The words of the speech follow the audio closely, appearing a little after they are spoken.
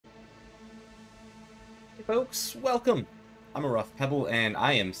Hey folks, welcome! I'm a rough Pebble, and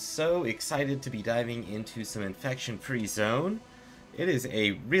I am so excited to be diving into some Infection-Free Zone. It is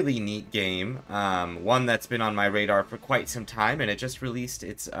a really neat game, one that's been on my radar for quite some time, and it just released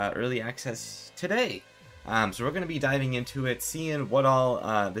its early access today. So we're going to be diving into it, seeing what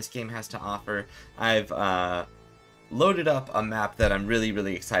all this game has to offer. I've loaded up a map that I'm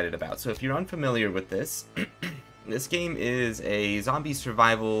really excited about. So if you're unfamiliar with this, this game is a zombie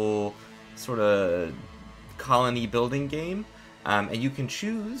survival sort of colony building game, and you can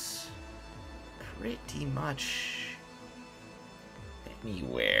choose pretty much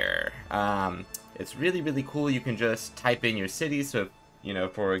anywhere. It's really cool. You can just type in your city. So, you know,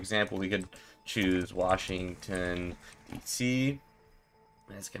 for example, we could choose Washington, D.C.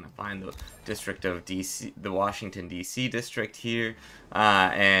 It's gonna find the district of DC, the Washington D.C. district here,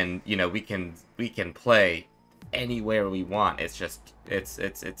 and you know we can play anywhere we want. It's just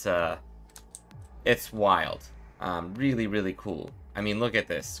it's wild, really cool. I mean, look at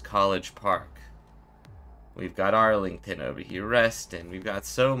this, College Park. We've got Arlington over here, Reston. We've got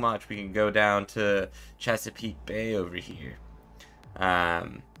so much. We can go down to Chesapeake Bay over here,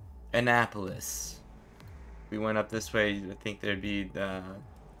 Annapolis. We went up this way, I think there'd be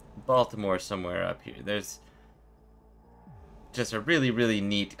Baltimore somewhere up here. There's just a really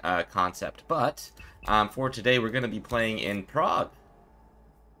neat concept. But for today, we're going to be playing in Prague.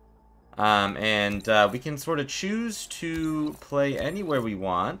 And we can sort of choose to play anywhere we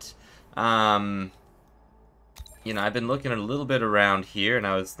want. You know, I've been looking a little bit around here, and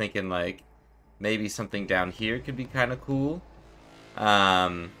I was thinking, like, maybe something down here could be kind of cool.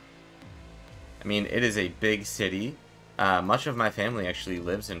 I mean, it is a big city. Much of my family actually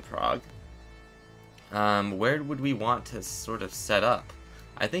lives in Prague. Where would we want to sort of set up?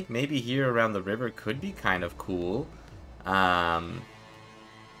 I think maybe here around the river could be kind of cool.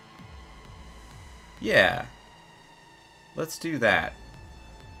 Yeah. Let's do that.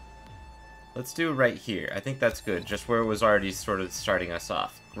 Let's do it right here. I think that's good. Just where it was already sort of starting us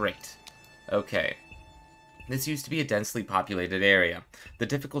off. Great. Okay. This used to be a densely populated area. The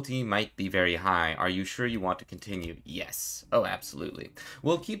difficulty might be very high. Are you sure you want to continue? Yes. Oh, absolutely.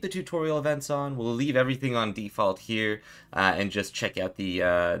 We'll keep the tutorial events on. We'll leave everything on default here and just check out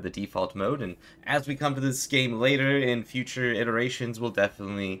the default mode. And as we come to this game later in future iterations, we'll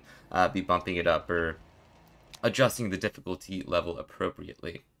definitely be bumping it up or adjusting the difficulty level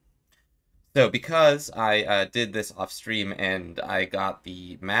appropriately. So because I did this off stream and I got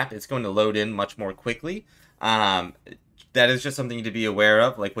the map, it's going to load in much more quickly. That is just something to be aware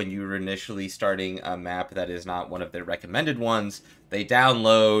of. Like when you were initially starting a map that is not one of their recommended ones, they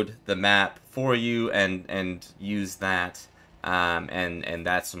download the map for you and use that. And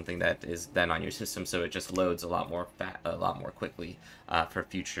that's something that is then on your system, so it just loads a lot more quickly for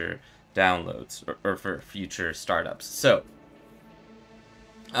future downloads or for future startups. So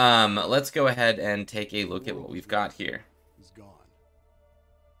let's go ahead and take a look at what we've got here. Is gone.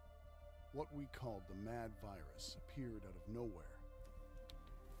 What we called the mad virus appeared out of nowhere.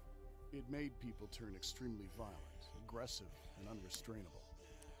 It made people turn extremely violent, aggressive, and unrestrainable.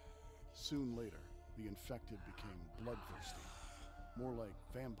 Soon later, the infected became bloodthirsty, more like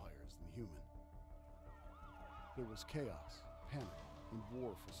vampires than human. There was chaos, panic, and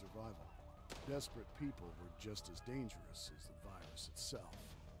war for survival. Desperate people were just as dangerous as the virus itself.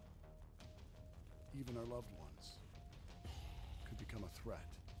 Even our loved ones could become a threat.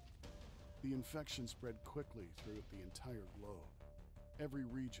 The infection spread quickly throughout the entire globe. Every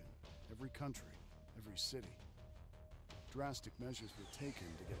region, every country, every city. Drastic measures were taken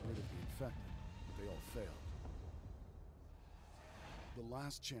to get rid of the infected, but they all failed. The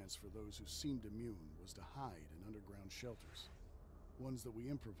last chance for those who seemed immune was to hide in underground shelters. Ones that we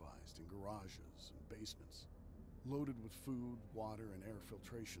improvised in garages and basements, loaded with food, water, and air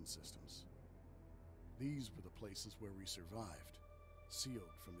filtration systems. These were the places where we survived,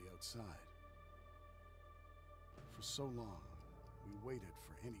 sealed from the outside. For so long, we waited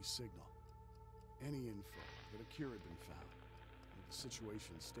for any signal, any info that a cure had been found, or the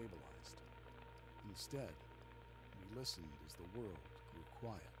situation stabilized. Instead, we listened as the world grew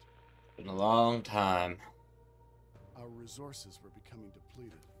quiet. Been a long time. Our resources were becoming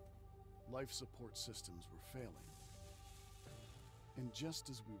depleted. Life support systems were failing. And just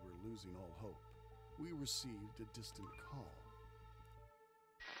as we were losing all hope, we received a distant call.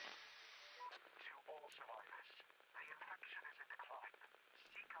 To all survivors, the infection is in decline.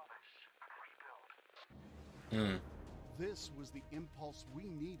 Seek illness and rebuild. This was the impulse we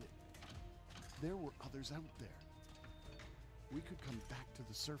needed. There were others out there. We could come back to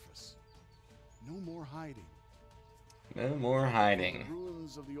the surface. No more hiding. No more hiding. The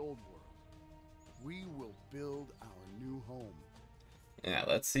ruins of the old world. We will build our new home. Yeah,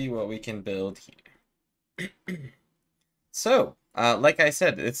 let's see what we can build here. So, like I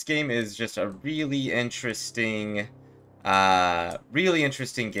said, this game is just a really interesting game. I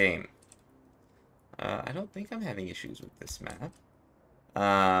don't think I'm having issues with this map.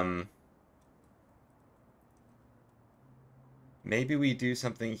 Maybe we do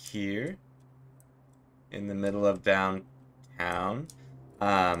something here in the middle of downtown.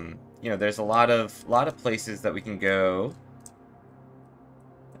 You know, there's a lot of places that we can go.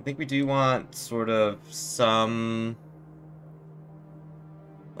 I think we do want sort of some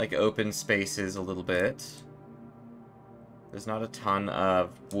like open spaces a little bit. There's not a ton of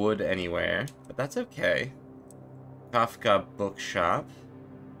wood anywhere, but that's okay. Kafka Bookshop.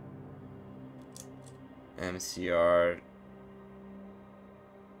 MCR.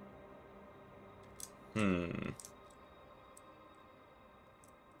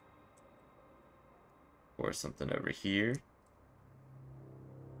 Or something over here.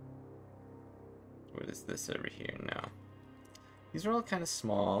 What is this over here now? These are all kind of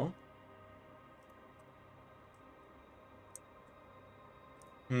small.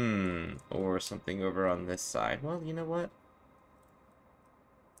 Or something over on this side. Well, you know what?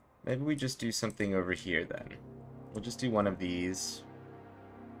 Maybe we just do something over here then. We'll just do one of these.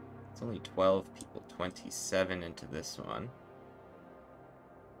 It's only 12 people, 27 into this one.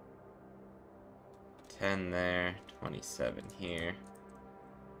 10 there, 27 here.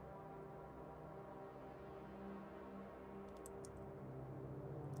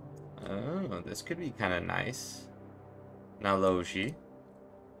 Oh, this could be kind of nice. Naloji.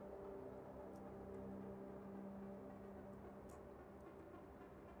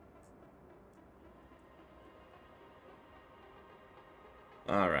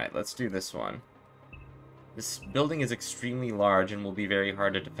 Alright, let's do this one. This building is extremely large and will be very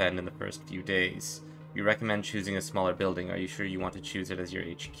hard to defend in the first few days. We recommend choosing a smaller building. Are you sure you want to choose it as your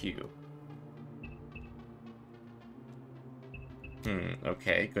HQ?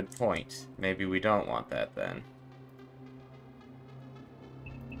 Okay, good point. Maybe we don't want that then.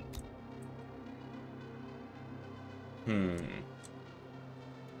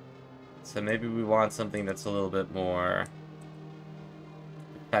 So maybe we want something that's a little bit more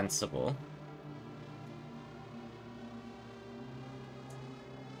defensible.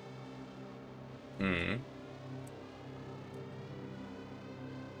 Hmm.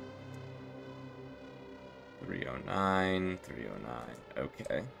 309, 309.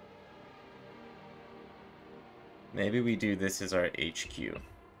 Okay. Maybe we do this as our HQ.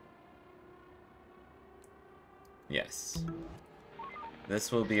 Yes.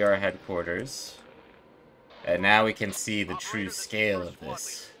 This will be our headquarters. And now we can see the true scale of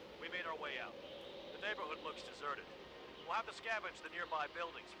this. We made our way out. The neighborhood looks deserted. We'll have to scavenge the nearby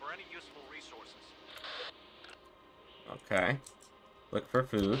buildings for any useful resources. Okay. Look for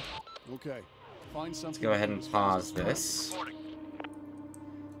food. Okay. Find something. Let's go ahead and pause this.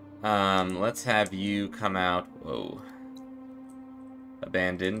 Let's have you come out. Whoa.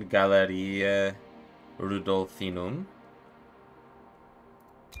 Abandoned Galleria Rudolfinum.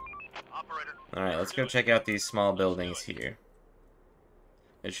 Alright, let's go check out these small buildings here.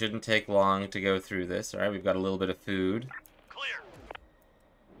 It shouldn't take long to go through this. Alright, we've got a little bit of food. Clear.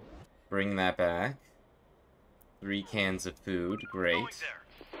 Bring that back. 3 cans of food. Great.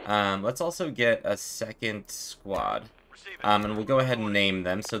 Let's also get a second squad. And we'll go ahead and name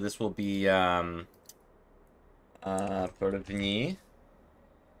them. So this will be, Portovny.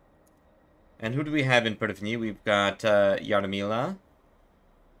 And who do we have in Portovny? We've got, Yarmila.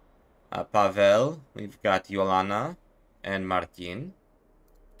 Pavel, we've got Yolana and Martin.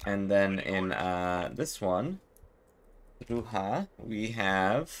 And then in this one, Ruha, we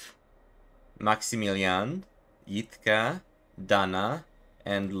have Maximilian, Yitka, Dana,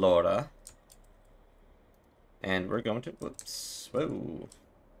 and Laura. And we're going to... Whoops. Whoa.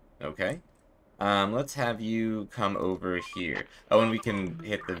 Okay. Let's have you come over here. Oh, and we can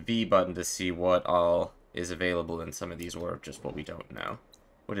hit the V button to see what all is available in some of these, or just what we don't know.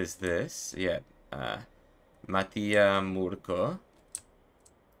 What is this? Yeah, Mattia Murko.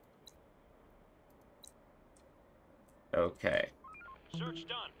 Okay. Search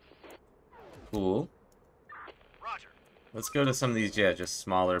done. Cool. Roger. Let's go to some of these, yeah, just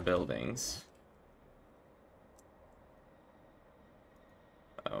smaller buildings.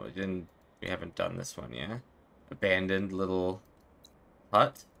 Oh, we haven't done this one yet. Abandoned little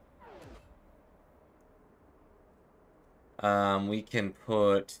hut. We can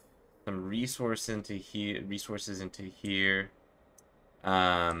put some resources into here.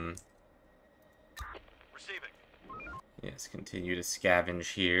 Receiving. Yes, continue to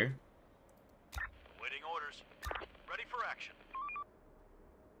scavenge here.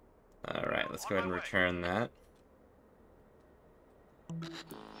 Alright, let's go ahead and return that.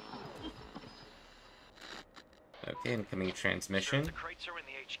 Okay, incoming transmission. Sir, the crates are in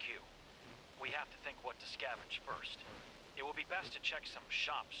the HQ. We have to think what to scavenge first. It will be best to check some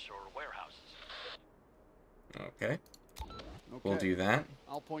shops or warehouses. Okay, Okay. we'll do that.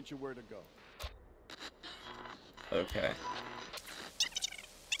 I'll point you where to go. Okay.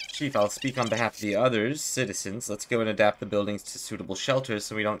 Chief, I'll speak on behalf of the others, citizens. Let's go and adapt the buildings to suitable shelters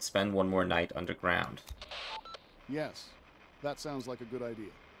so we don't spend one more night underground. Yes, that sounds like a good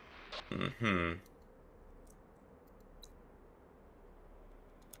idea. Mm-hmm.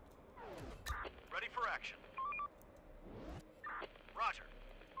 Ready for action. Roger.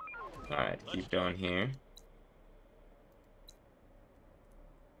 Alright, keep going here.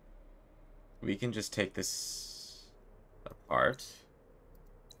 We can just take this apart.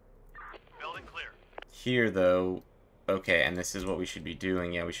 Building clear. Here, though, okay, and this is what we should be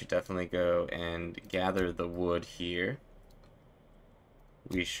doing. Yeah, we should definitely go and gather the wood here.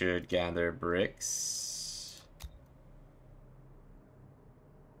 We should gather bricks.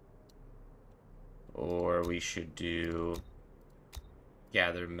 Or we should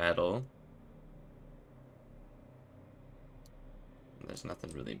gather metal. There's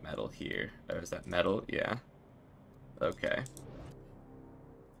nothing really metal here. Oh, is that metal? Yeah. Okay.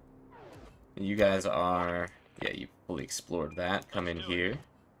 You guys are... Yeah, you fully explored that. Come in here.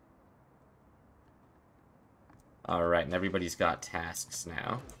 Alright, and everybody's got tasks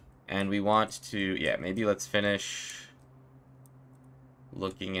now. And we want to... Yeah, maybe let's finish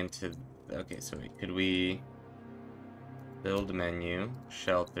looking into... Okay, so wait, could we... Build menu,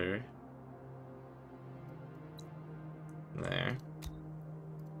 shelter. There.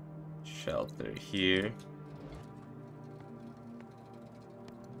 Shelter here.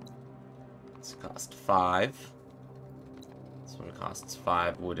 This cost 5. This one costs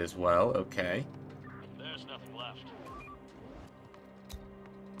 5 wood as well. Okay. There's nothing left.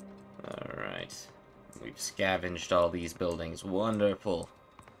 Alright. We've scavenged all these buildings. Wonderful.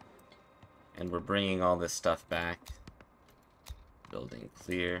 And we're bringing all this stuff back. Building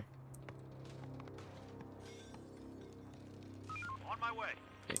clear. On my way.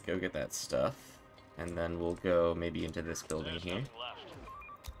 Okay, go get that stuff. And then we'll go maybe into this building There's here. nothing left.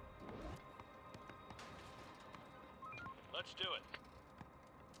 Let's do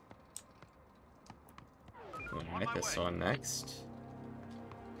it. Alright, this one next.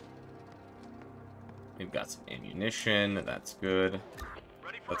 We've got some ammunition, that's good.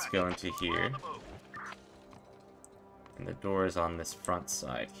 Ready for Let's action. go into We're here. on the move. And the door is on this front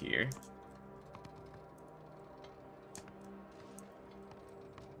side here.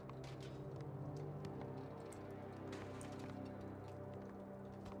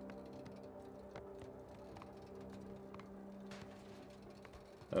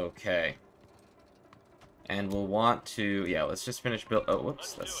 Okay. And we'll want to... Yeah, let's just finish build... Oh,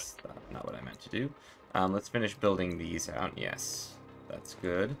 whoops. That's not what I meant to do. Let's finish building these out. Yes. That's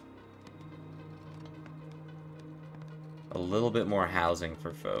good. A little bit more housing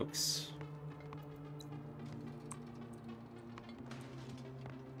for folks.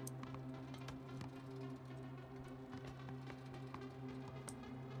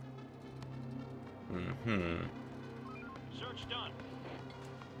 Mm-hmm. Search done.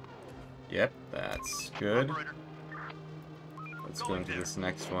 Yep, that's good. Operator. Let's go into this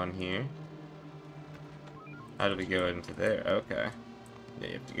next one here. How do we go into there? Okay. Yeah,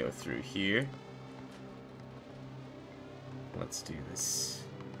 you have to go through here. Let's do this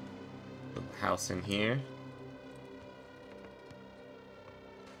little house in here.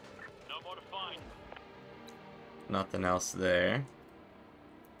 No more to find. Nothing else there.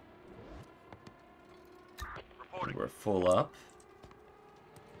 Reporting. We're full up.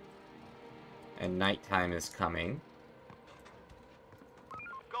 And nighttime is coming.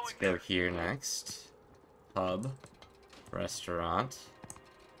 Going Let's go there. here next. Pub. Restaurant.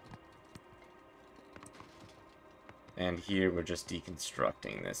 And here we're just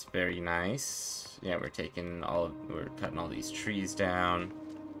deconstructing this. Very nice. Yeah, we're cutting all these trees down.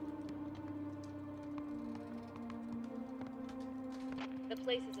 The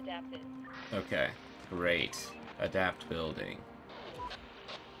place is adapted. Okay, great. Adapt building.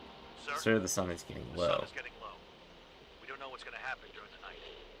 Sir, Sir, the sun is getting the low. sun is getting low. We don't know what's going to happen during the night.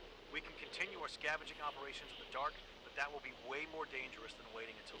 We can continue our scavenging operations in the dark, but that will be way more dangerous than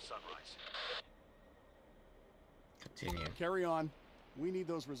waiting until sunrise. Continue. Carry on. We need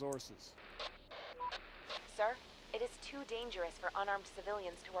those resources. Sir, it is too dangerous for unarmed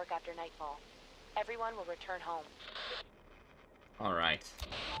civilians to work after nightfall. Everyone will return home. Alright.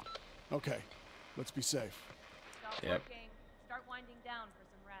 Okay, let's be safe. Stop Yep. working. Start winding down for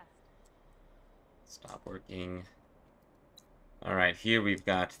some rest. Stop working. Alright, here we've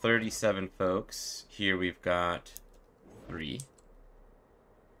got 37 folks. Here we've got 3.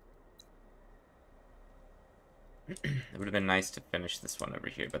 It would have been nice to finish this one over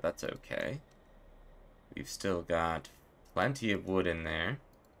here, but that's okay. We've still got plenty of wood in there.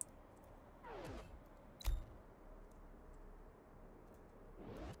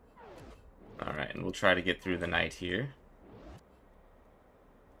 Alright, and we'll try to get through the night here.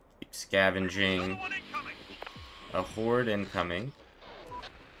 Keep scavenging. A horde incoming.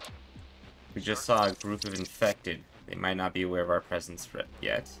 We just saw a group of infected. They might not be aware of our presence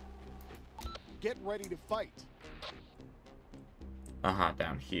yet. Get ready to fight.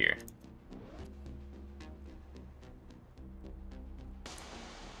 Down here.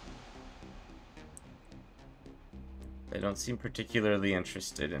 They don't seem particularly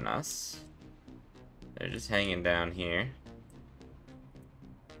interested in us. They're just hanging down here.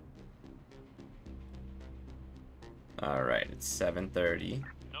 Alright, it's 7:30.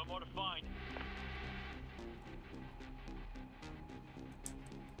 No more to find.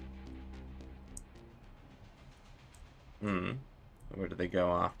 Where do they go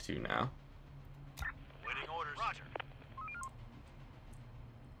off to now? Waiting orders. Roger.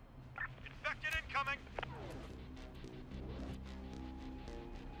 Infected incoming.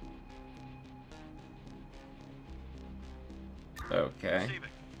 Okay. Receiving.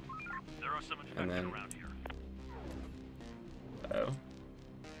 There are some infected And then... around here. Oh.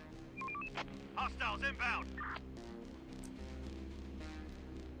 Hostiles inbound.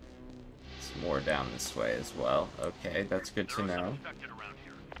 Some more down this way as well. Okay, that's good to There are some know. infected around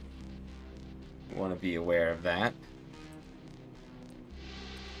here. Want to be aware of that.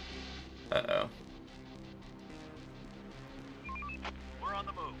 Uh-oh. We're on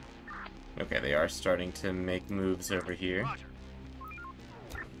the move. Okay, they are starting to make moves over here. Roger.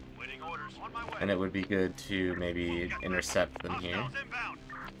 Waiting orders. On my way. And it would be good to maybe intercept them here. Hostiles inbound.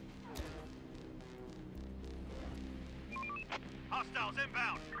 Hostiles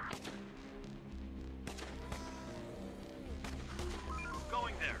inbound.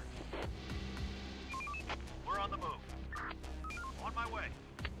 Going there. We're on the move. On my way.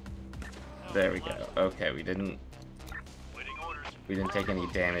 There we go. Okay, we didn't Waiting orders. take any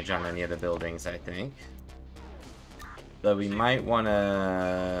damage on any of the buildings, I think. Though we might want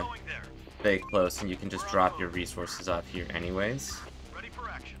to Going there. stay close, and you can just drop your resources off here anyways. Ready for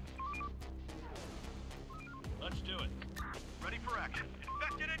action. Let's do it. Ready for action.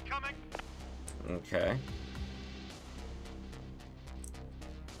 Infected incoming. Okay.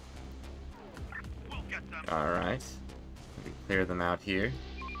 We'll get them. Alright. We clear them out here.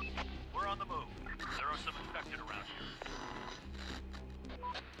 We're on the move. There are some infected around here.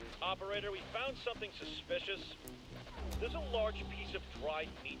 Operator, we found something suspicious. There's a large piece of dried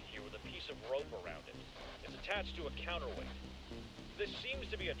meat here with a piece of rope around it. It's attached to a counterweight. This seems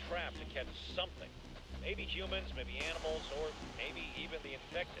to be a trap to catch something. Maybe humans, maybe animals, or maybe even the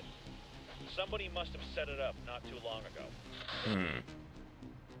infected. Somebody must have set it up not too long ago.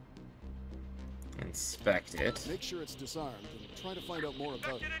 Inspect it. Make sure it's disarmed and try to find out more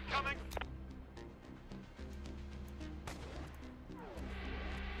about it. Infected incoming.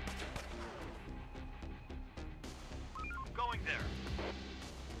 Going there.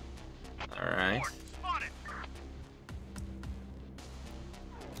 Alright. Spotted.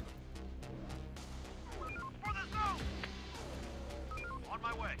 For the zone. On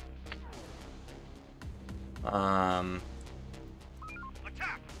my way.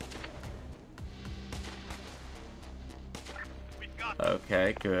 Attack. We've got them.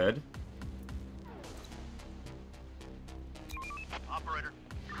 Okay, good. Operator.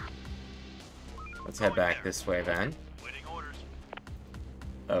 Let's head back this way then. Waiting orders.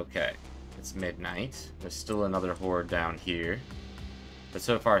 Okay. It's midnight. There's still another horde down here. But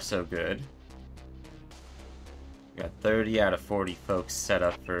so far, so good. We got 30 out of 40 folks set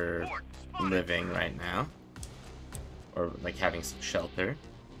up for Horde spotted. living right now. Or, like, having some shelter.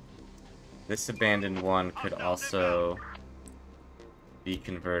 This abandoned one could also be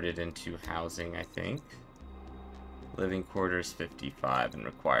converted into housing, I think. Living quarters 55 and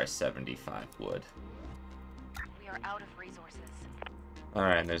requires 75 wood. We are out of resources.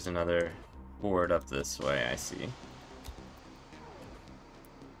 Alright, there's another horde up this way, I see.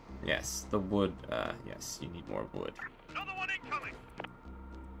 Yes, the wood, yes, you need more wood. Another one incoming.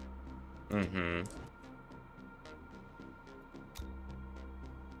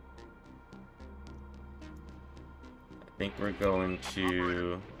 I think we're going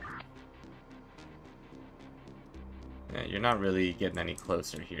to... Yeah, you're not really getting any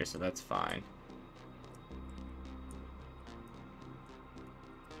closer here, so that's fine.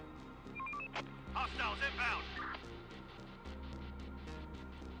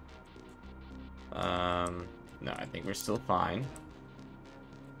 No, I think we're still fine.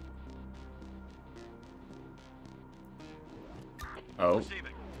 Oh.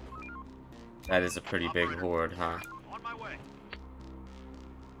 Receiving. That is a pretty big horde, huh? On my way.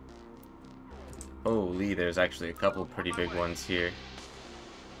 Holy, there's actually a couple pretty big ones here.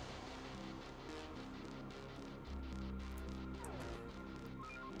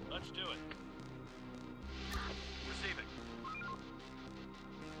 Let's do it. Receiving.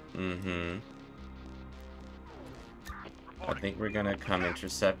 Mm-hmm. I Reporting. think we're gonna come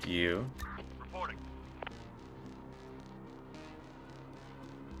intercept you. Reporting.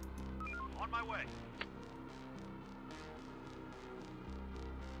 On my way.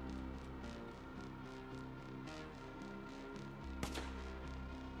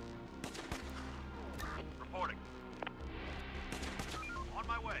 Reporting. On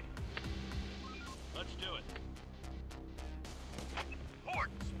my way. Let's do it.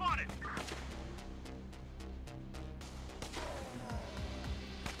 Horde spotted.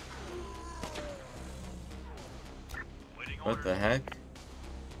 Waiting What orders. the heck?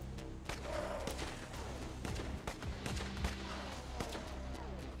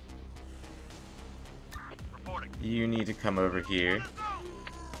 Reporting. You need to come over here.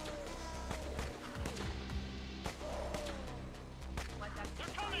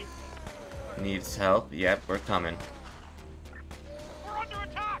 They're coming. Needs help? Yep, we're coming. We're under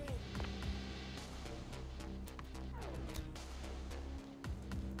attack.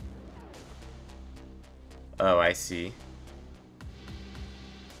 Oh, I see.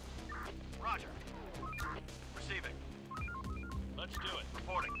 Roger. Receiving. Let's do it.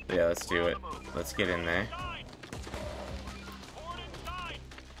 Reporting. Yeah, let's do it. Let's get in there. Inside. Horde inside.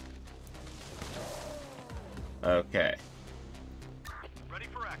 Okay. Ready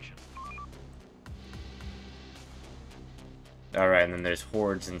for action. Alright, and then there's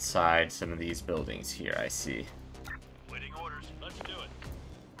hordes inside some of these buildings here, I see. Waiting orders. Let's do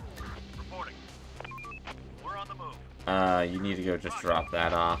it. Reporting. We're on the move. You need to go just drop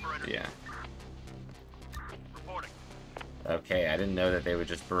that off. Yeah. Reporting. Okay, I didn't know that they would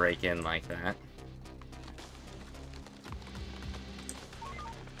just break in like that.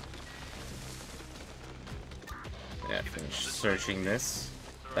 Yeah, finish searching this.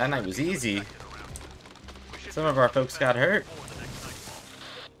 That night was easy. Some of our folks got hurt.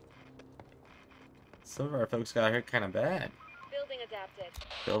 Some of our folks got hurt kind of bad. Building adapted.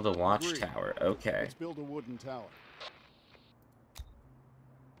 Build a watchtower. Okay. Let's build a wooden tower.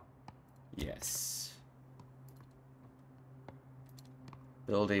 Yes.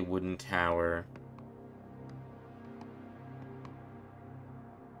 Build a wooden tower.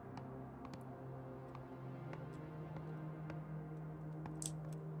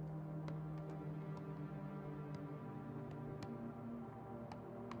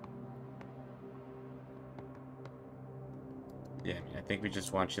 Yeah, I mean, I think we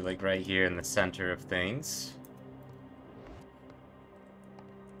just want you, like, right here in the center of things.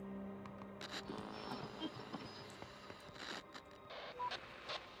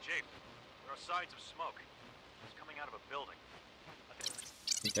 Jape, there are signs of smoke. It's coming out of a building.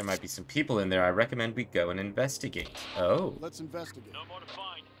 I think there might be some people in there. I recommend we go and investigate. Oh. Let's investigate. No more to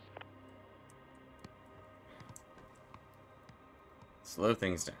find. Slow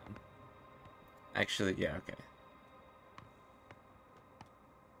things down. Actually, yeah, okay.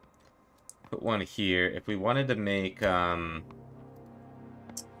 Put one here. If we wanted to make, alright,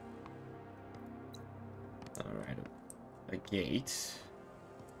 a gate.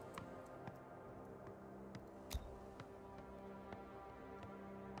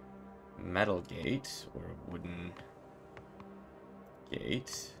 Metal gate, or a wooden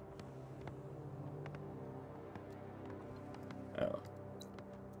gate. Oh.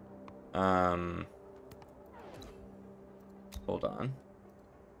 Hold on.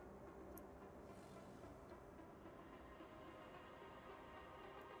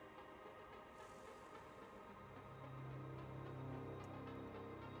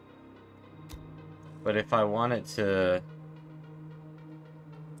 But if I wanted to...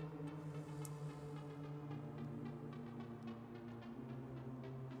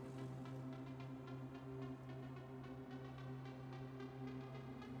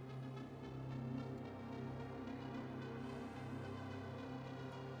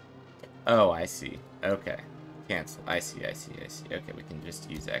 Oh, I see. Okay. Cancel. I see. Okay, we can just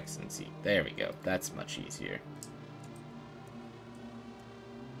use X and Z. There we go. That's much easier.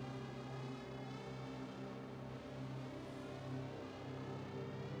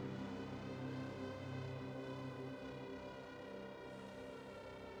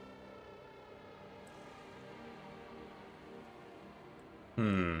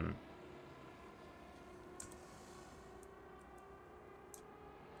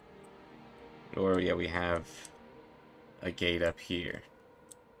 Or, yeah, we have a gate up here.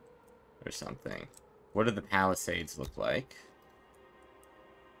 Or something. What do the palisades look like?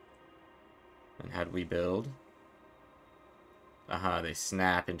 And how do we build? Aha, they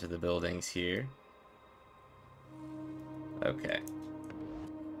snap into the buildings here. Okay.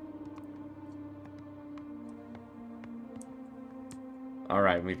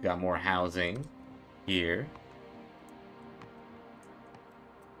 Alright, we've got more housing here.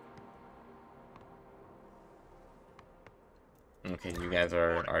 Okay, you guys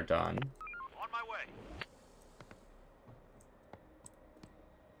are done. On my way.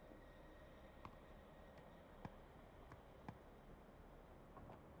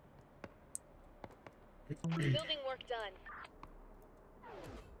 Building work done.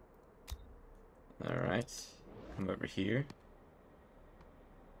 Alright. Come over here.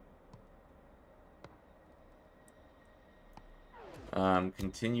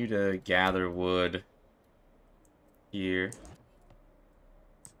 Continue to gather wood here.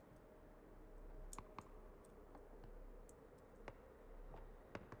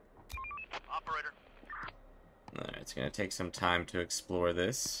 Operator. Alright, it's gonna take some time to explore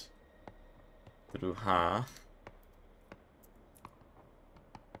this. Praha.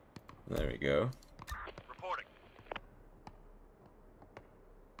 There we go. Reporting.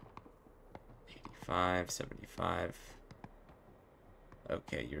 85, 75.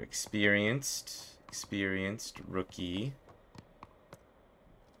 Okay, you're experienced. Experienced rookie.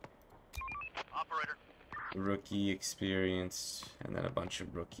 Operator. Rookie, experienced, and then a bunch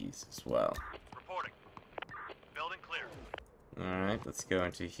of rookies as well. Reporting. Building clear. Alright, let's go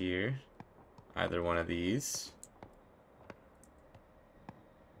into here. Either one of these.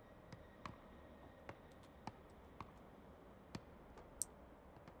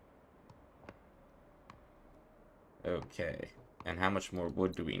 Okay. And how much more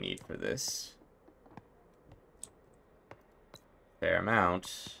wood do we need for this? Fair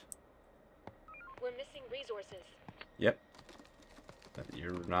amount. We're missing resources. Yep.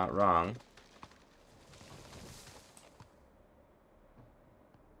 You're not wrong.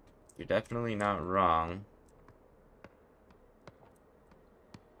 You're definitely not wrong.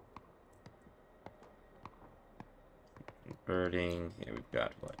 Converting. Yeah, we've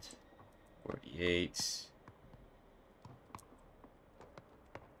got what? 48.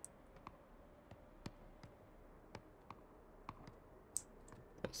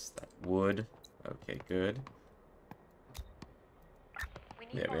 That's that wood. Okay, good.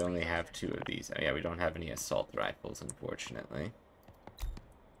 Yeah, we only have 2 of these. Oh, yeah, we don't have any assault rifles, unfortunately.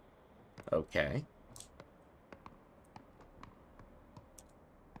 Okay.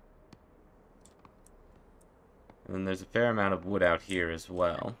 And then there's a fair amount of wood out here as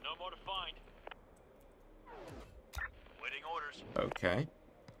well. No more to find. Waiting orders. Okay.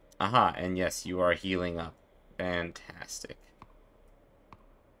 Aha, and yes, you are healing up. Fantastic.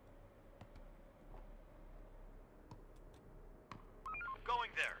 Going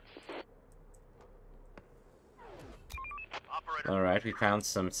there. Operator. Alright, we found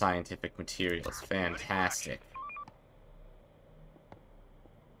some scientific materials. Fantastic.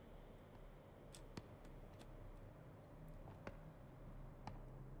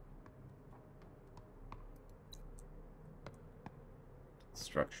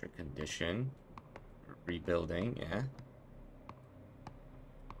 Structure condition. Rebuilding, yeah.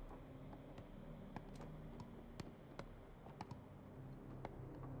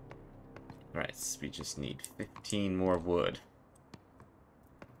 Alright, so we just need 15 more wood.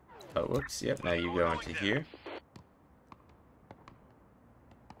 Oh, whoops, yep, now you go into here.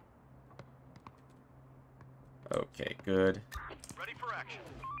 Okay, good. Ready for action.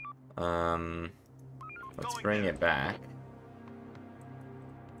 Let's bring it back.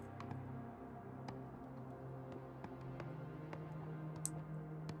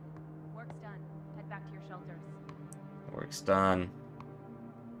 Work's done. Head back to your shelters. Work's done.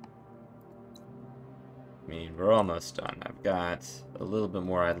 I mean, we're almost done. I've got a little bit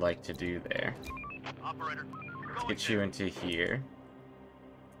more I'd like to do there. Operator. Going Get you there. into here.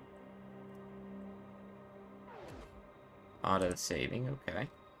 Auto saving, okay.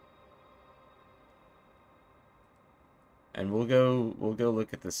 And we'll go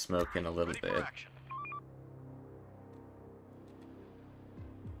look at the smoke in a little Ready bit. for action.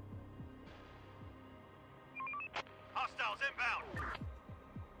 Hostiles inbound.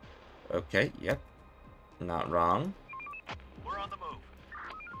 Okay, yep. Not wrong. We're on the move.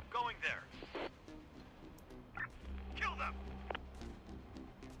 Going there. Kill them.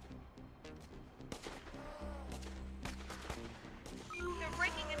 They're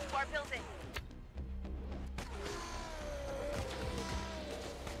breaking into our building.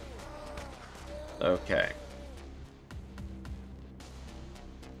 Okay.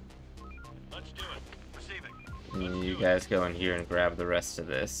 Let's do it. Receiving. And you guys go in here and grab the rest of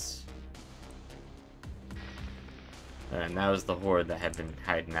this. Alright, and that was the horde that had been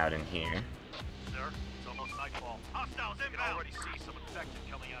hiding out in here. Sir, it's almost nightfall. Hostiles inbound! You can already see some infected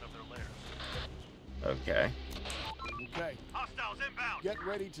coming out of their lairs. Okay. Okay, Hostiles inbound! get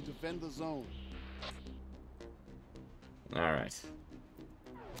ready to defend the zone. Alright.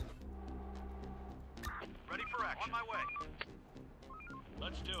 Ready for action. On my way.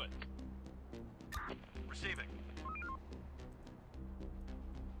 Let's do it. Receiving.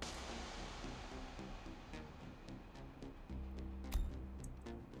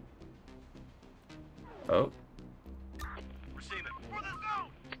 Oh. Receiving. For the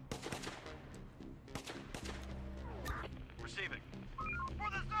zone! Receiving. For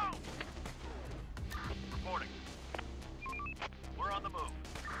the zone! Reporting. We're on the move.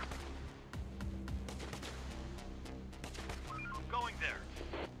 Going there.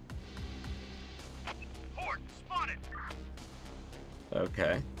 Horde, spotted!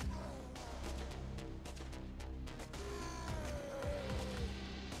 Okay.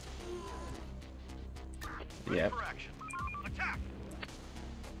 Ready Yep. for action. Attack!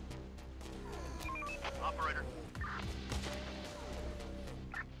 Operator.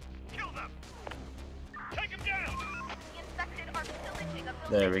 Kill them! Take him down! The infected are pillaging a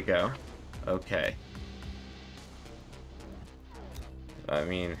building. There we go. Okay. I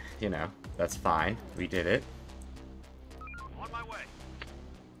mean, you know, that's fine. We did it. On my way.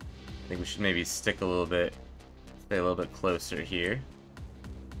 I think we should maybe stick a little bit, stay a little bit closer here.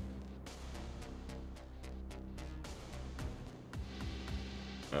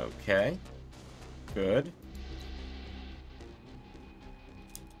 Okay. Good.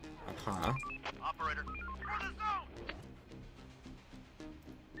 Uh-huh. Operator. For the zone!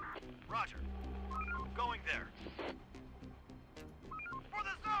 Roger. Going there. For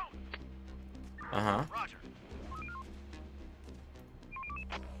the zone! Uh-huh. Roger.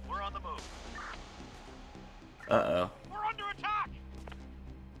 We're on the move. Uh-oh. We're under attack!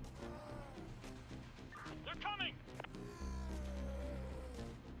 They're coming!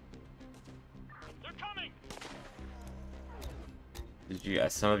 They're coming! Did you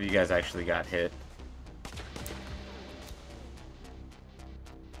guys, some of you guys actually got hit?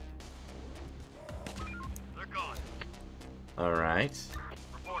 They're gone. Alright.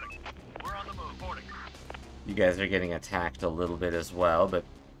 Reporting. We're on the move. Reporting. You guys are getting attacked a little bit as well, but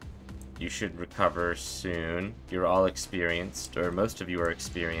you should recover soon. You're all experienced, or most of you are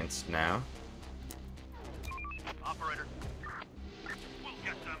experienced now. Operator. We'll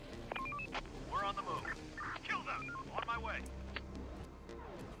get them. We're on the move. Kill them. On my way.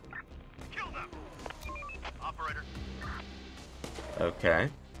 Kill them. Operator. Okay.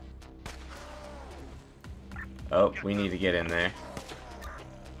 Oh, we need to get in there.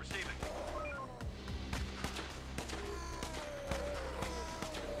 Receiving.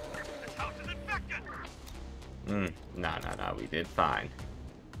 This house is infected. No, we did fine.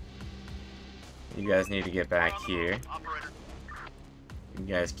 You guys need to get back here. Operator. You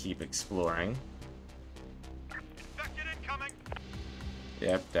guys keep exploring. Infected incoming.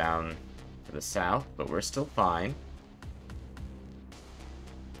 Yep, down to the south, but we're still fine.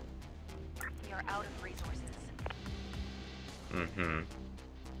 We are out of resources. Mm-hmm.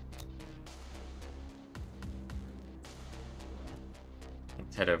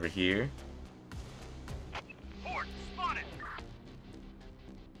 Let's head over here. Horde, spotted.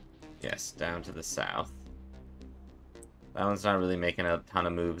 Yes, down to the south. That one's not really making a ton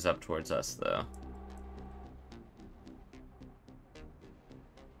of moves up towards us, though.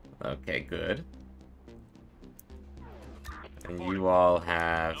 Okay, good. And you all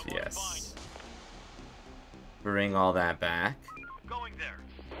have, yes. Bring all that back. Going there.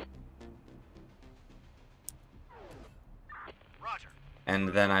 Roger. And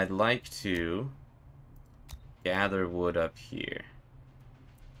then I'd like to gather wood up here.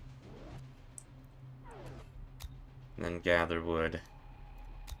 And then gather wood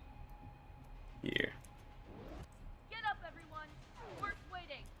here. Get up, everyone. Work's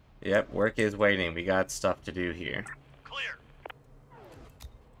waiting. Yep, work is waiting. We got stuff to do here. Clear.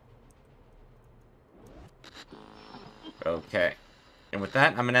 Okay. And with that,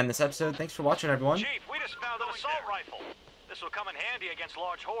 I'm going to end this episode. Thanks for watching, everyone. Chief, we just found an assault rifle. This will come in handy against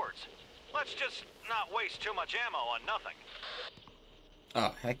large hordes. Let's just not waste too much ammo on nothing.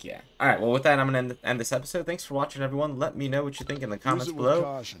 Oh, heck yeah. Alright, well, with that, I'm going to end this episode. Thanks for watching, everyone. Let me know what you think in the comments Use it with below.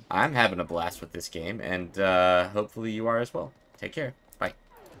 caution. I'm having a blast with this game, and hopefully you are as well. Take care.